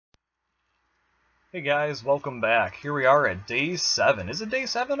Hey guys, welcome back. Here we are at day 7. Is it day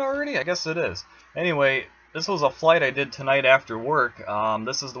 7 already? I guess it is. Anyway, this was a flight I did tonight after work.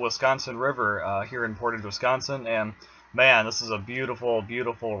 This is the Wisconsin River here in Portage, Wisconsin, and man, this is a beautiful,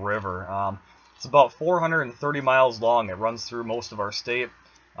 beautiful river. It's about 430 miles long. It runs through most of our state.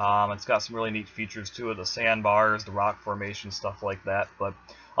 It's got some really neat features to it, the sandbars, the rock formation, stuff like that. But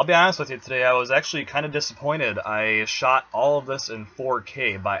I'll be honest with you today, I was actually kind of disappointed. I shot all of this in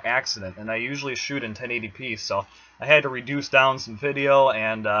 4K by accident, and I usually shoot in 1080p, so I had to reduce down some video,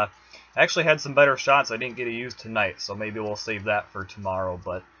 and I actually had some better shots I didn't get to use tonight, so maybe we'll save that for tomorrow.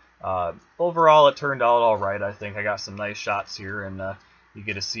 But overall, it turned out alright. I think I got some nice shots here, and you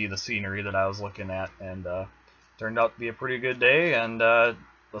get to see the scenery that I was looking at, and turned out to be a pretty good day, and the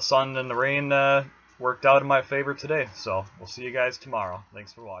sun and the rain worked out in my favor today. So we'll see you guys tomorrow.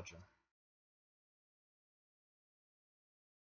 Thanks for watching.